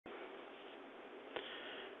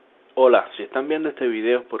Hola, si están viendo este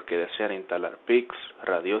video es porque desean instalar Pix,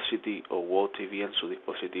 Radiosity o Wow TV en su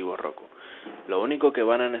dispositivo Roku. Lo único que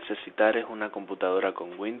van a necesitar es una computadora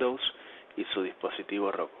con Windows y su dispositivo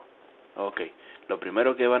Roku. Ok, lo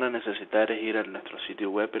primero que van a necesitar es ir a nuestro sitio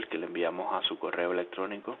web, el que le enviamos a su correo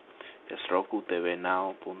electrónico, es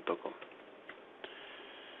rokutvnow.com.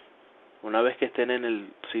 Una vez que estén en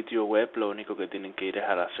el sitio web, lo único que tienen que ir es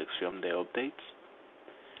a la sección de Updates.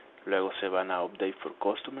 Luego se van a Update for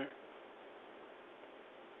Customer.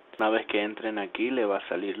 Una vez que entren aquí, le va a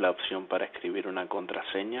salir la opción para escribir una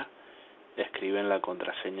contraseña. Escriben la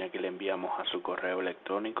contraseña que le enviamos a su correo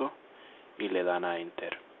electrónico y le dan a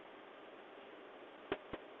Enter.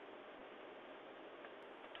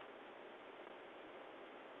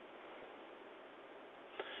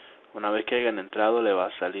 Una vez que hayan entrado, le va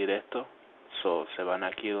a salir esto. Se van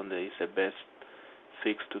aquí donde dice Best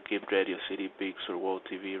Fix to Keep Radio City Pix or Wow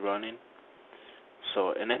TV Running.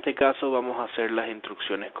 En este caso vamos a hacer las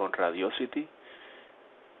instrucciones con Radiosity,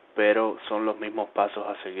 pero son los mismos pasos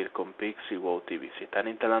a seguir con Pix y Wow TV. Si están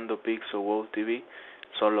instalando Pix o Wow TV,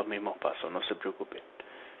 son los mismos pasos, no se preocupen.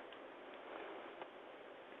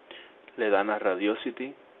 Le dan a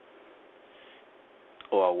Radiosity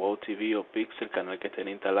o a Wow TV o Pix, el canal que estén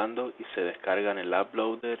instalando, y se descargan el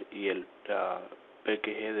uploader y el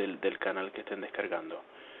PKG del canal que estén descargando.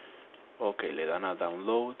 Ok, le dan a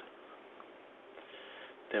Download.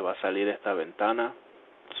 Te va a salir esta ventana.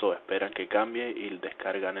 Esperan que cambie y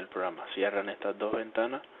descargan el programa. Cierran estas dos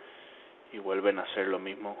ventanas y vuelven a hacer lo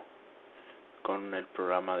mismo con el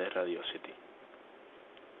programa de Radiosity.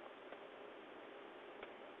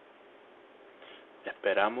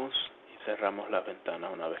 Esperamos y cerramos las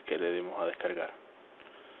ventanas una vez que le dimos a descargar.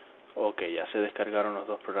 Ok, ya se descargaron los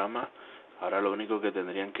dos programas. Ahora lo único que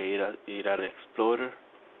tendrían que ir al Explorer,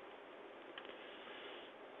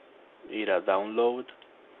 ir a Download,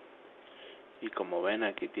 y como ven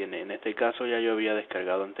aquí tiene, en este caso ya yo había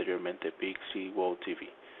descargado anteriormente Pix y Wow TV.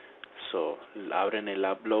 Abren el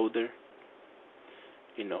uploader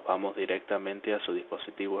y nos vamos directamente a su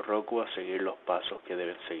dispositivo Roku a seguir los pasos que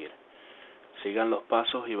deben seguir. Sigan los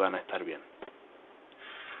pasos y van a estar bien.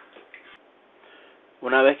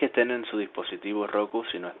 Una vez que estén en su dispositivo Roku,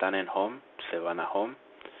 si no están en Home, se van a Home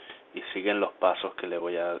y siguen los pasos que les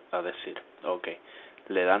voy a decir. Ok,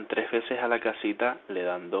 le dan 3 veces a la casita, le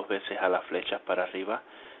dan 2 veces a las flechas para arriba,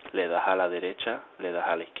 le das a la derecha, le das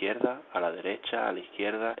a la izquierda, a la derecha, a la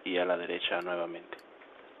izquierda y a la derecha nuevamente.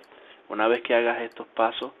 Una vez que hagas estos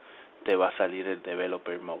pasos, te va a salir el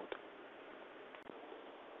Developer Mode.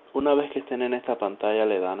 Una vez que estén en esta pantalla,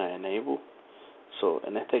 le dan a Enable.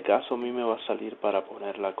 En este caso a mí me va a salir para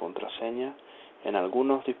poner la contraseña. En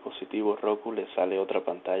algunos dispositivos Roku les sale otra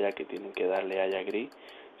pantalla que tienen que darle a I agree.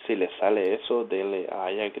 Si les sale eso, denle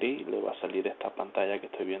a I agree, le va a salir esta pantalla que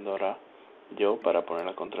estoy viendo ahora yo para poner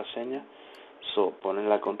la contraseña. Ponen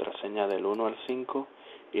la contraseña del 1 al 5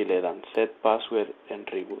 y le dan Set Password en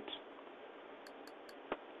Reboots.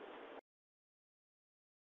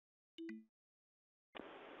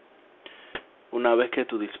 Una vez que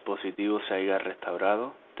tu dispositivo se haya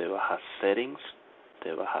restaurado, te vas a Settings,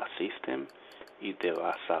 te vas a System y te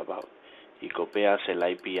vas a About y copias el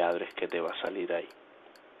IP address que te va a salir ahí.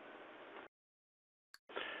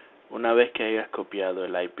 Una vez que hayas copiado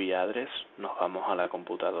el IP address, nos vamos a la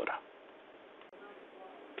computadora.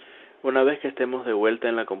 Una vez que estemos de vuelta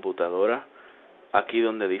en la computadora, aquí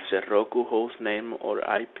donde dice Roku Hostname or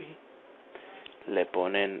IP, le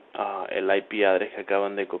ponen el IP address que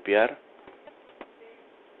acaban de copiar.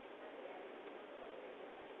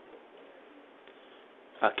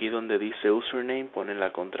 Aquí donde dice username, ponen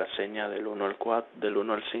la contraseña del 1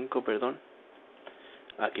 al 5, perdón.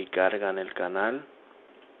 Aquí cargan el canal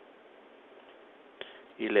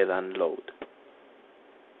y le dan load.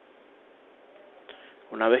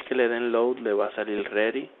 Una vez que le den load, le va a salir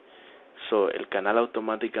ready. El canal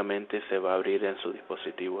automáticamente se va a abrir en su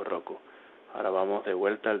dispositivo Roku. Ahora vamos de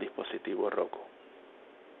vuelta al dispositivo Roku.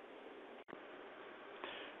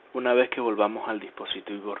 Una vez que volvamos al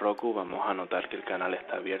dispositivo Roku, vamos a notar que el canal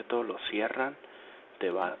está abierto, lo cierran, te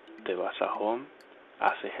vas a Home,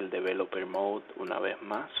 haces el Developer Mode una vez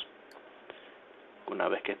más. Una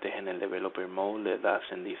vez que estés en el Developer Mode, le das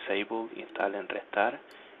en Disable, instala en Restart,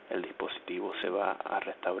 el dispositivo se va a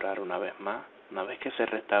restaurar una vez más. Una vez que se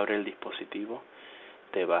restaure el dispositivo,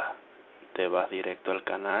 te vas directo al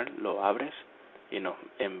canal, lo abres y nos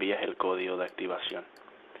envías el código de activación.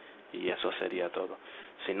 Y eso sería todo.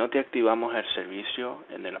 Si no te activamos el servicio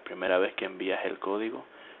en la primera vez que envías el código,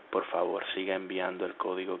 por favor siga enviando el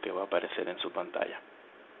código que va a aparecer en su pantalla.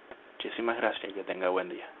 Muchísimas gracias y que tenga buen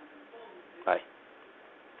día. Bye.